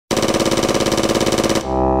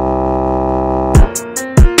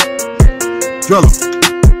Drill 'em.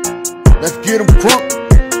 Let's get 'em crunk.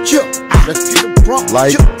 Chill. Let's get 'em crunk.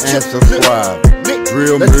 Like and subscribe.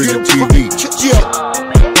 Real Music TV.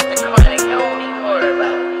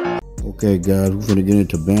 Okay, guys, we're gonna get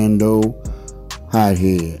into Bando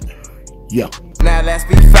Hothead. Yeah. Now let's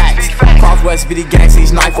be facts. Cross West be the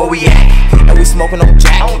gangsters, knife where we at. And we smoking on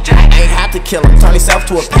Jack. Ain't have to kill him, turn himself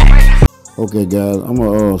to a pack. Okay, guys, I'm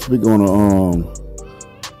gonna speak on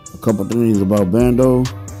a couple things about Bando.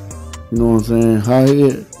 You know what I'm saying?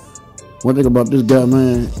 Hothead. One thing about this guy,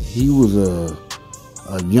 man, he was a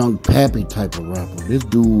young Pappy type of rapper. This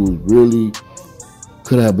dude really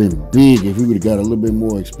could have been big if he would have got a little bit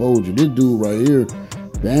more exposure. This dude right here,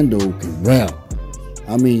 Bando, can rap.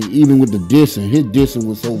 I mean, even with the dissing, his dissing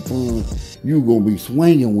was so fun, you gonna be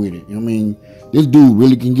swinging with it. I mean, this dude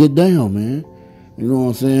really can get down, man. You know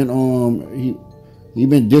what I'm saying? He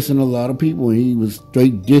been dissing a lot of people, and he was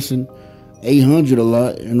straight dissing 800 a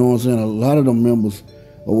lot. You know what I'm saying? A lot of them members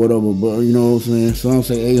or whatever, but you know what I'm saying? Some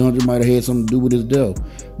say 800 might have had something to do with his death.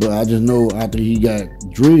 But I just know after he got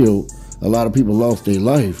drilled, a lot of people lost their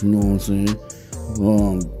life, you know what I'm saying?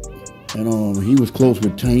 He was close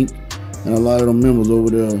with Tank and a lot of them members over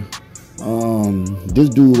there. This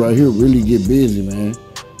dude right here really get busy, man.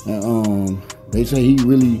 And, they say he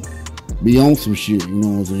really be on some shit, you know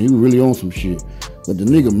what I'm saying? He was really on some shit. But the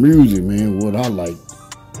nigga music, man, what I like.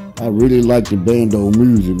 I really like the Bando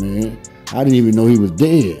music, man. I didn't even know he was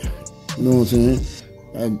dead. You know what I'm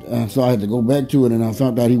saying? So I had to go back to it, and I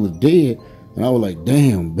found out he was dead. And I was like,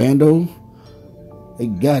 damn, Bando, they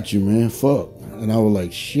got you, man. Fuck. And I was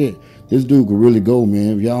like, shit, this dude could really go,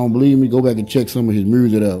 man. If y'all don't believe me, go back and check some of his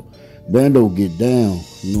music out. Bando get down,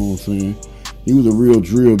 you know what I'm saying? He was a real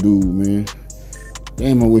drill dude, man.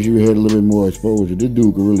 Damn, I wish he had a little bit more exposure. This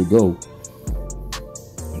dude could really go.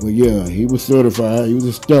 But yeah, he was certified. He was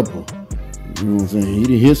a stepper. You know what I'm saying? He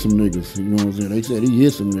didn't hit some niggas. You know what I'm saying? They said he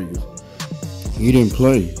hit some niggas. He didn't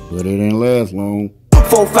play, but it didn't last long.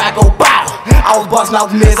 4-5 go bow. I was busting out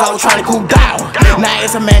the mids, I was trying to cool down. Now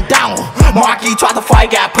it's a man down. Marky tried to fight,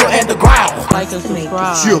 got put in the ground. Like and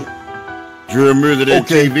subscribe. Chill. Drill Music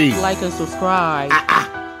TV. Like and subscribe.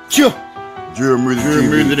 Chill. Drill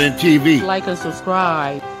Music TV. Like and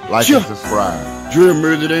subscribe. Like and subscribe. Drill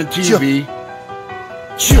Music TV.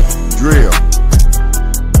 Drill.